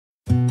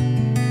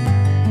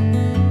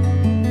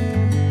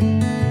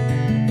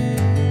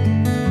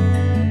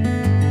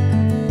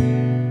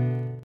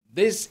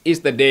This is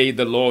the day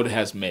the Lord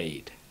has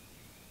made,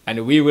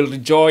 and we will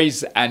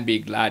rejoice and be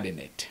glad in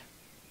it.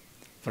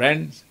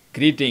 Friends,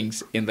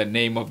 greetings in the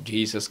name of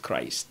Jesus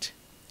Christ.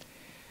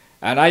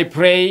 And I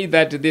pray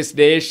that this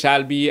day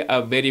shall be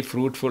a very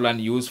fruitful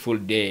and useful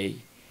day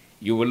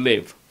you will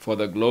live for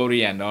the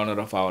glory and honor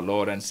of our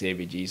Lord and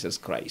Savior Jesus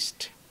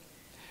Christ.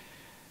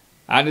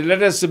 And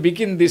let us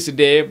begin this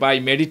day by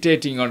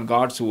meditating on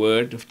God's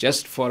word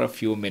just for a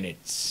few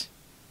minutes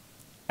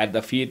at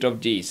the feet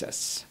of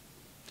Jesus.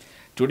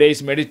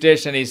 Today's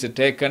meditation is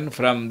taken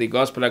from the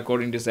Gospel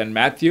according to St.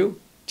 Matthew,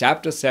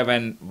 chapter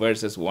 7,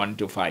 verses 1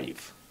 to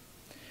 5,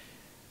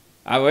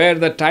 where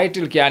the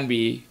title can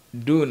be,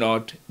 Do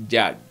Not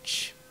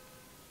Judge.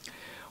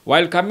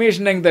 While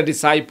commissioning the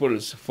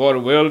disciples for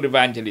world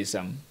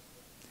evangelism,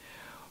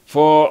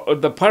 for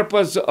the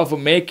purpose of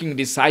making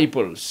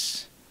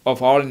disciples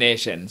of all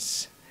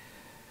nations,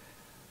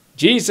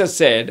 Jesus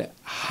said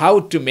how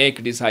to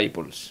make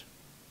disciples.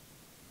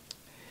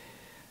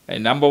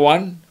 And number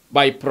one,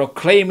 by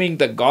proclaiming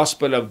the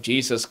gospel of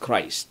Jesus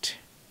Christ.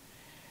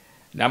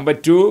 Number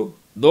two,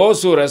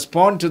 those who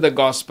respond to the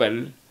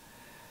gospel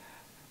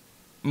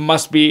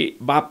must be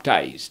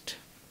baptized.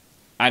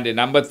 And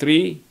number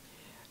three,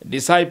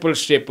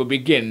 discipleship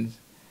begins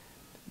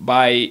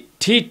by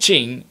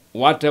teaching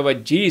whatever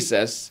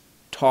Jesus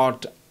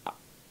taught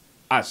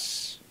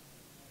us.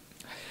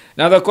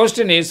 Now the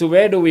question is,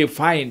 where do we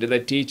find the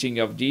teaching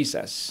of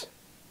Jesus?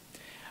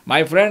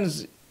 My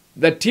friends,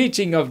 the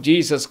teaching of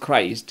Jesus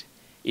Christ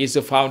is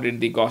found in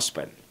the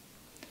gospel.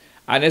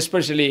 And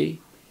especially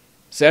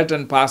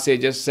certain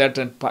passages,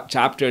 certain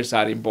chapters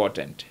are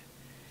important.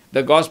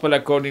 The gospel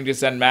according to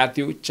St.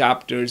 Matthew,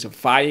 chapters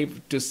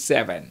 5 to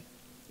 7.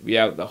 We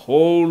have the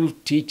whole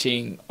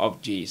teaching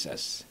of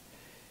Jesus,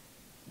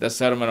 the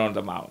Sermon on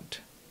the Mount.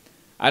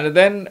 And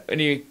then when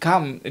you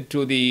come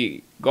to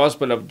the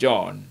Gospel of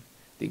John,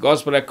 the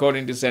Gospel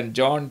according to St.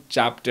 John,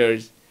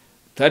 chapters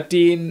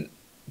 13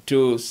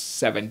 to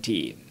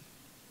 17,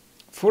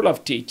 full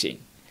of teaching.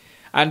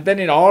 And then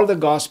in all the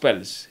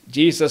Gospels,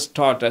 Jesus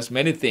taught us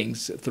many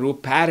things through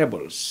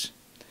parables.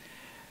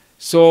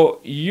 So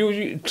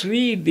you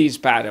read these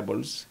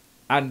parables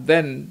and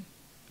then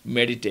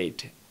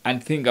meditate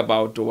and think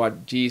about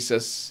what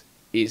Jesus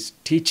is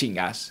teaching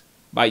us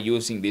by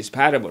using these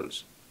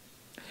parables.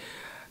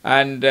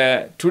 And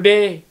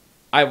today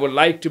I would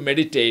like to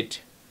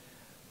meditate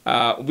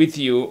with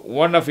you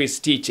one of his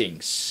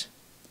teachings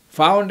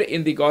found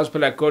in the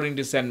Gospel according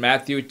to St.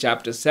 Matthew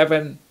chapter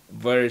 7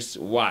 verse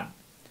 1,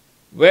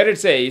 where it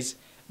says,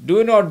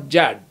 do not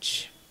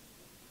judge.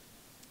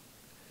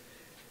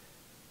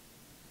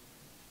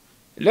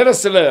 Let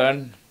us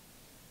learn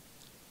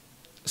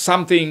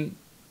something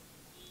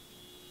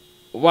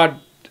what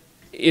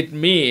it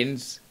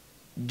means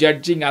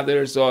judging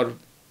others or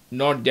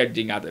not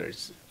judging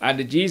others.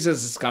 And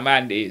Jesus'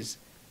 command is,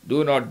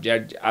 do not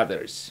judge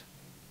others.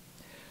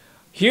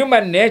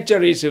 Human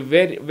nature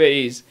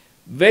is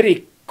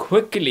very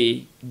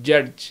quickly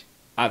judge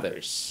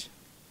others.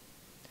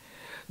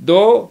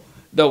 Though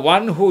the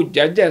one who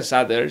judges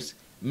others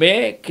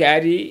may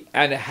carry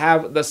and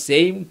have the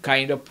same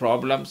kind of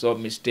problems or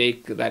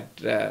mistake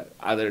that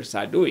others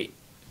are doing.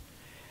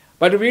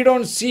 But we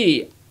don't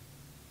see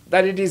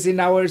that it is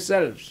in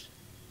ourselves,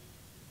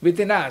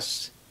 within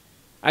us.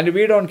 And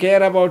we don't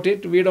care about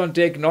it, we don't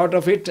take note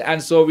of it,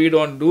 and so we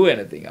don't do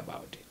anything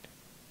about it.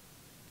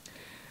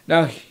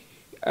 Now,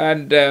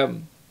 and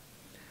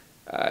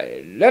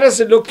let us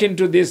look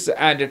into this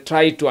and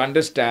try to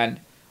understand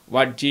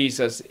what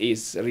Jesus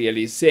is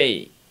really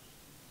saying.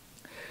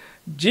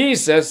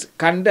 Jesus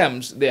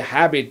condemns the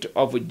habit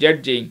of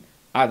judging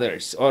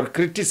others or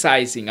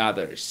criticizing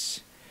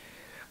others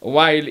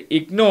while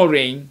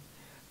ignoring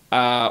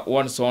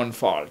one's own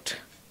fault.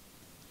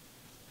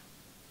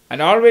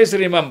 And always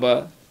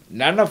remember,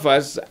 none of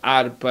us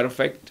are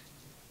perfect.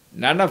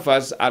 None of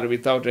us are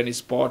without any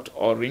spot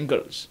or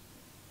wrinkles.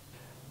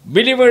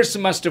 Believers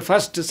must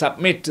first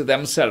submit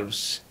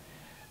themselves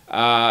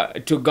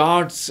to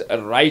God's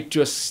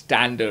righteous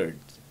standard,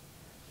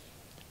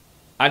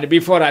 and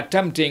before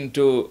attempting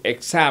to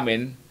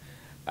examine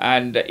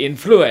and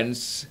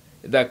influence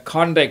the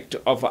conduct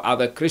of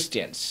other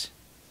Christians.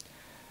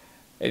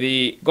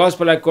 The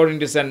Gospel according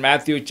to St.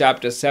 Matthew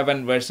chapter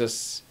 7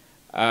 verses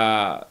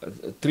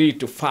 3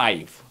 to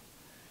 5.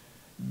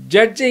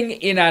 Judging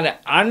in an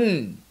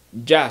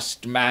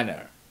unjust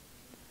manner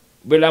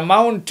will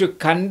amount to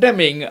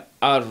condemning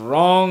a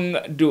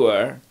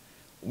wrongdoer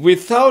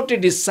without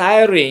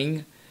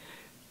desiring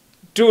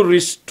to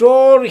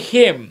restore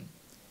him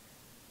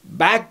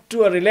back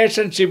to a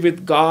relationship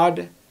with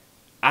God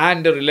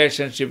and a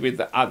relationship with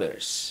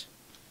others.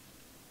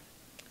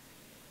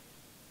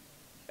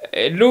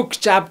 Luke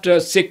chapter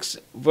 6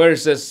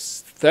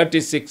 verses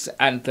 36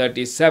 and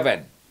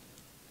 37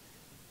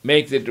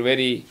 makes it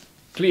very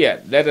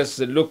clear. Let us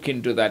look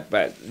into that.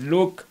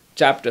 Luke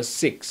chapter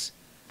 6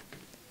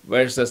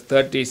 verses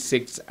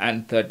 36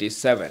 and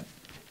 37.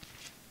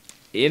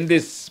 In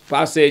this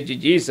passage,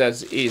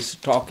 Jesus is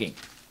talking.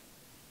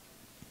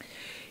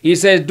 He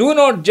says, do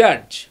not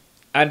judge,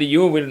 and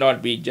you will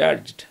not be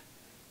judged.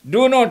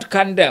 Do not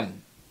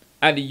condemn,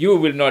 and you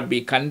will not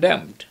be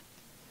condemned.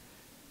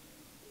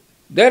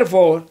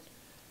 Therefore,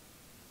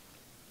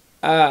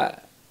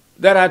 there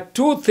are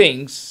two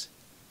things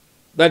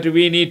that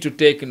we need to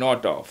take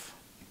note of.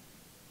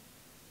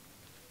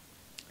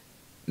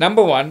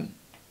 Number one,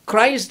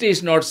 Christ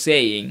is not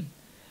saying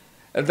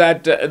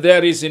that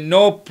there is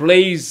no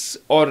place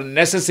or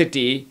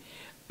necessity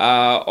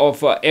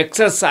of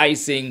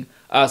exercising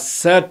a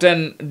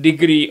certain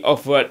degree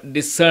of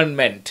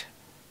discernment,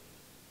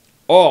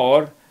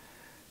 or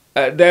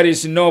there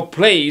is no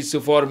place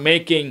for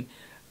making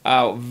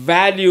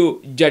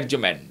value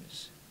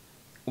judgments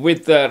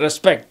with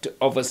respect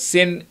of a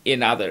sin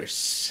in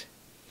others.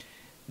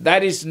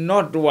 That is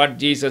not what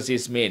Jesus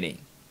is meaning.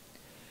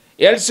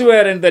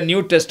 Elsewhere in the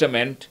New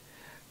Testament,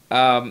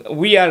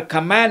 we are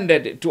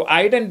commanded to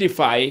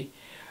identify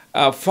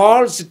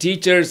false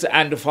teachers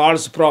and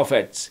false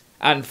prophets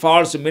and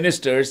false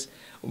ministers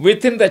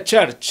within the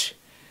church.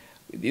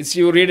 This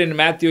you read in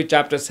Matthew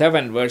chapter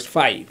 7 verse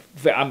 7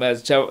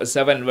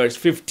 verse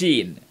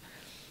 15.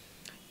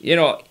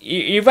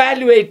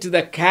 Evaluate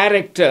the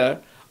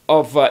character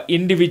of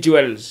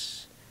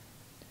individuals.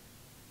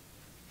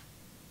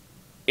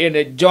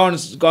 In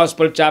John's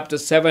Gospel chapter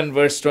 7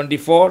 verse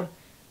 24,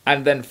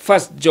 and then 1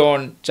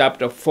 John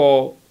chapter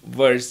 4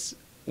 verse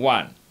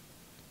 1.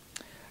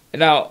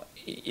 Now,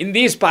 in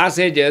these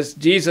passages,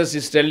 Jesus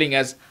is telling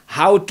us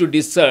how to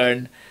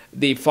discern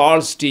the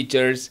false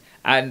teachers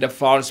and the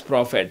false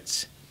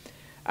prophets.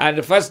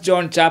 And 1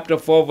 John chapter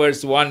 4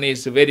 verse 1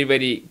 is very,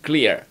 very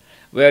clear,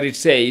 where it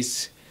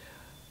says,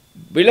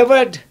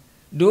 "Beloved,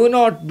 do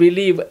not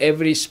believe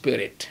every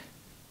spirit,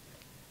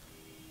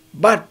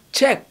 but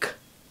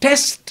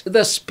test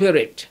the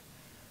spirit,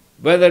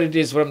 whether it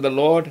is from the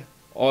Lord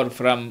or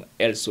from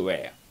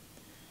elsewhere."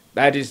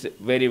 That is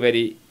very,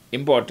 very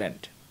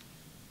important.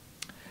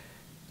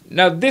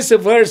 Now, this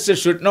verse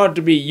should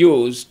not be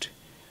used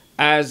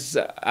as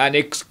an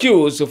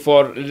excuse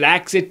for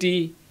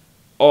laxity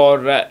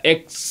or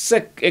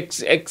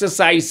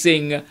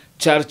exercising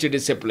church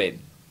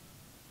discipline.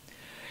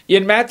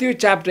 In Matthew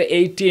chapter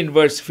 18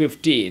 verse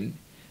 15,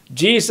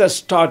 Jesus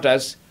taught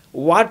us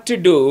what to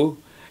do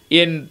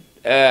if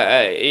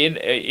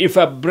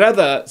a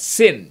brother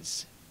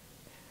sins.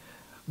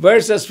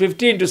 Verses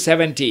 15 to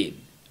 17,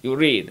 you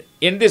read.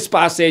 In this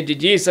passage,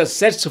 Jesus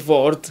sets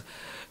forth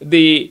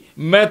the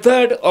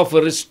method of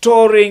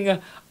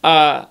restoring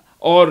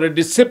or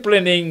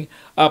disciplining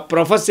a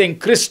professing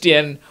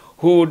Christian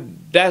who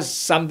does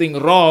something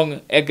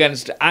wrong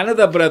against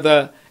another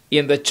brother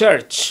in the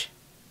church.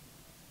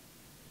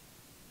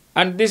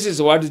 And this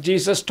is what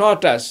Jesus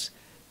taught us.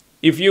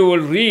 If you will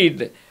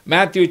read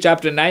Matthew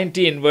chapter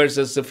 19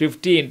 verses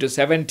 15 to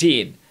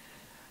 17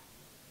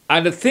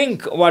 and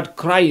think what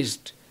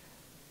Christ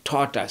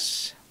taught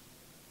us.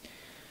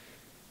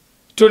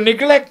 To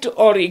neglect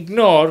or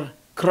ignore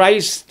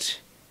Christ's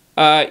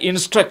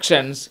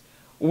instructions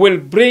will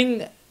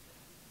bring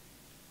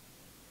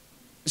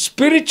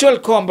spiritual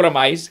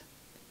compromise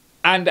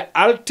and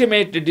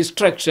ultimate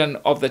destruction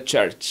of the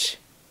church.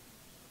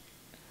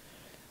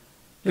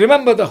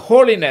 Remember, the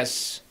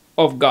holiness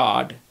of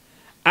God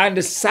and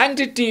the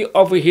sanctity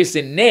of His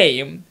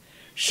name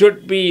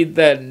should be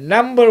the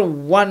number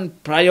one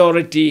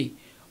priority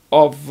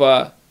of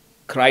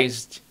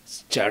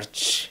Christ's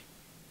church.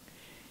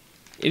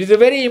 It is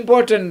very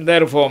important,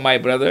 therefore, my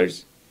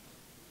brothers,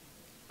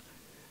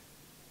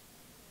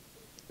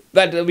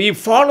 that we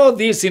follow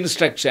these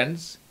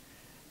instructions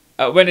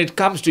when it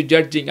comes to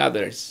judging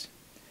others.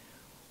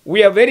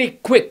 We are very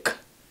quick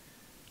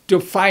to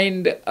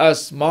find a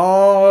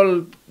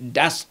small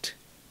dust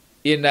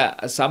in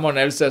someone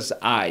else's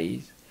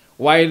eyes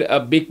while a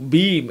big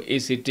beam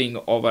is hitting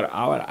over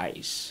our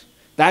eyes.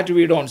 That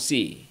we don't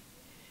see.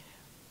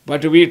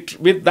 But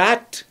with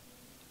that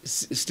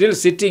still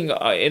sitting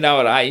in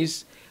our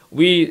eyes,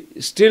 we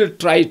still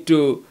try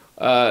to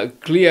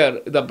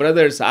clear the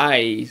brother's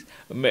eyes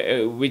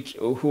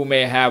who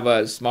may have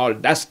a small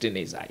dust in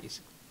his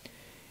eyes.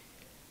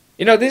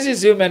 This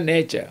is human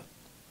nature.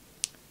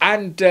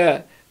 And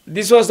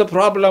this was the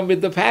problem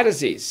with the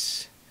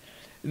Pharisees.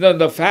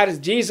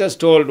 Jesus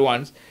told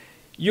once,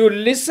 you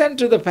listen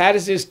to the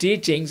Pharisees'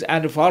 teachings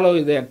and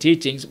follow their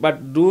teachings,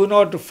 but do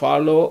not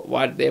follow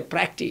what they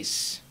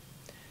practice.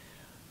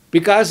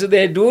 Because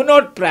they do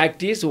not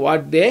practice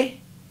what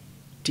they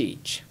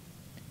teach.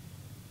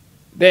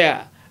 They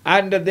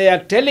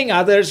are telling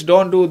others,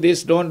 don't do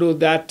this, don't do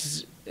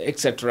that,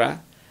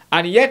 etc.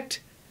 And yet,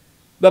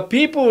 the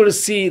people will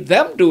see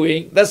them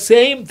doing the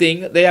same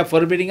thing they are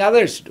forbidding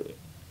others to do.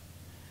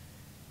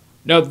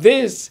 Now,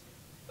 this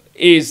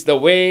is the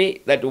way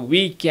that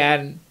we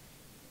can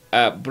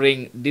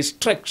bring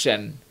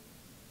destruction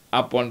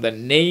upon the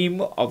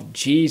name of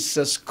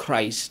Jesus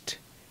Christ.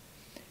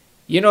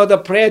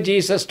 The prayer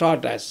Jesus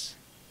taught us,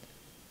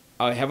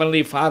 our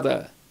Heavenly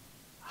Father,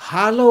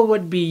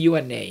 hallowed be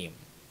your name.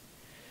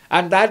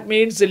 And that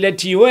means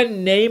let your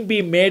name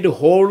be made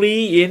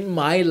holy in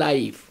my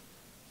life.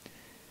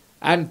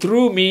 And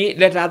through me,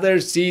 let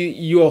others see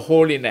your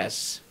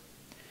holiness.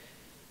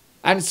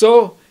 And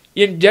so,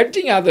 in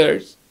judging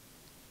others,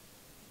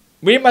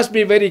 we must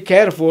be very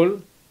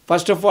careful,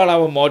 first of all,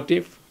 our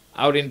motive,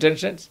 our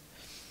intentions.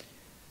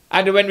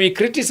 And when we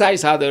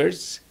criticize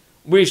others,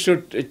 we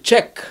should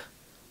check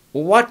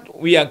what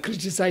we are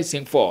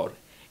criticizing for.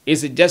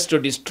 Is it just to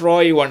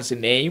destroy one's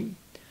name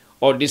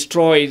or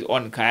destroy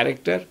one's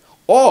character?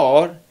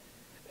 Or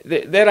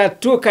there are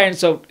two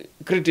kinds of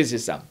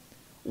criticism.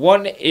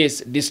 One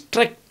is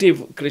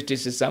destructive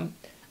criticism,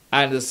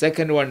 and the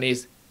second one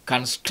is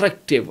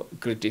constructive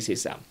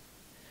criticism.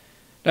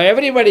 Now,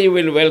 everybody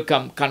will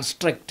welcome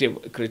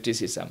constructive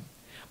criticism,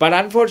 but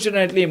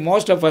unfortunately,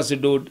 most of us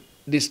do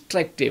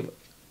destructive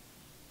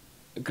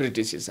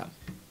criticism.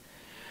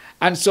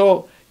 And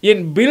so,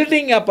 in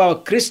building up our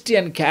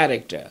Christian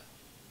character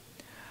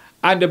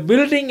and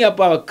building up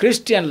our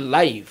Christian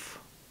life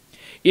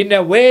in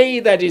a way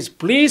that is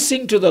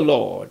pleasing to the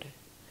Lord,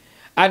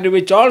 and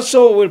which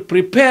also will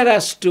prepare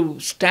us to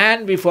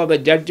stand before the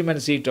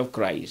judgment seat of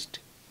Christ,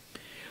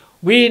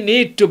 we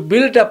need to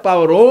build up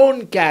our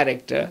own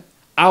character,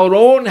 our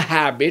own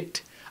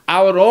habit,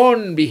 our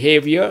own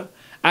behavior,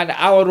 and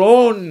our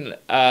own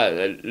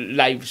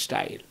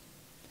lifestyle.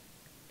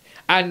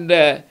 And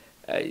a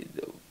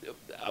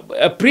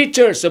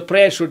preacher's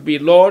prayer should be,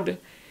 Lord,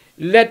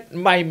 let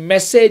my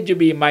message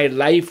be my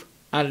life,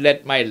 and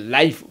let my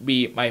life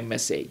be my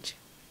message.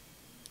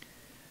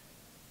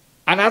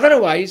 And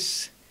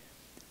otherwise,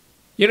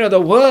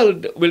 the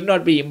world will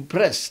not be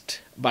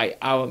impressed by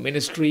our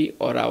ministry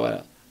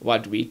or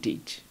what we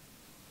teach.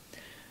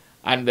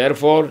 And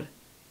therefore,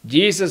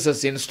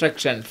 Jesus'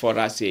 instruction for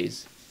us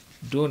is,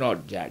 do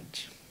not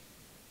judge.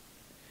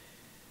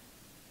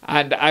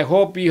 And I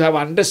hope you have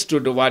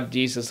understood what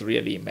Jesus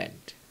really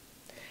meant.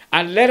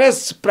 And let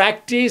us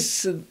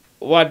practice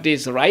what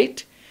is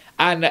right.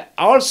 And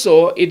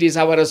also, it is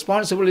our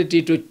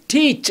responsibility to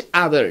teach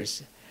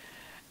others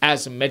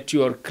as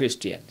mature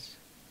Christians.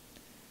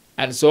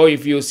 And so,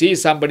 if you see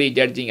somebody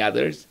judging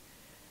others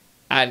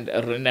and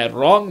in a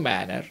wrong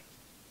manner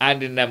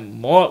and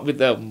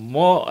with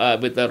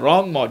a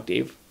wrong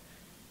motive,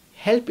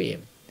 help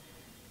him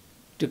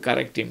to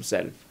correct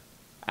himself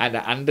and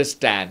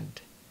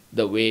understand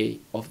the way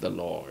of the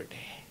Lord.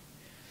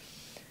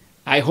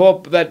 I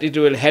hope that it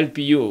will help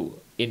you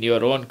in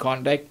your own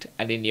conduct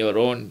and in your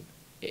own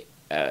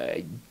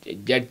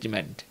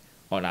judgment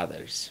on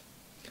others.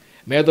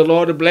 May the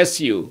Lord bless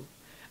you,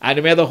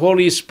 and may the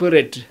Holy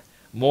Spirit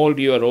mold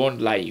your own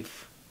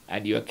life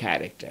and your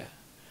character.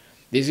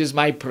 This is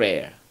my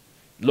prayer.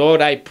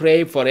 Lord, I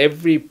pray for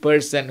every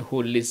person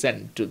who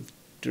listened to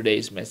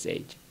today's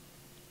message.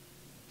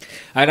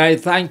 And I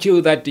thank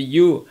you that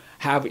you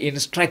have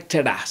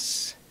instructed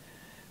us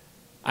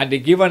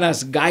and given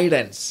us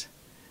guidance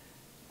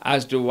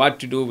as to what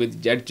to do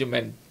with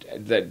judgment,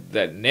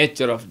 the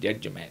nature of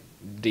judgment,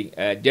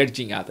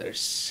 judging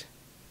others.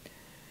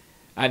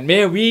 And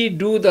may we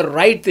do the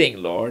right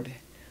thing, Lord,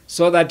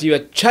 so that your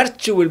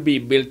church will be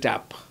built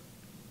up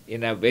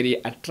in a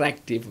very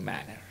attractive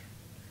manner.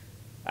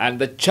 And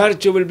the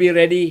church will be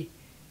ready,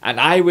 and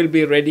I will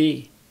be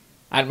ready,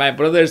 and my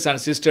brothers and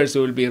sisters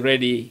will be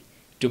ready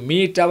to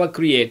meet our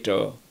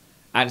Creator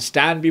and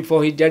stand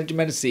before His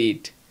judgment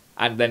seat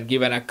and then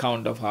give an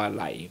account of our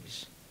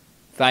lives.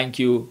 Thank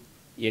you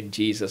in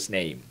Jesus'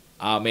 name.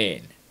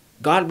 Amen.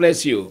 God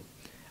bless you,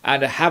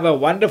 and have a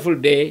wonderful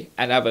day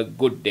and have a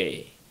good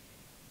day.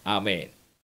 Amen.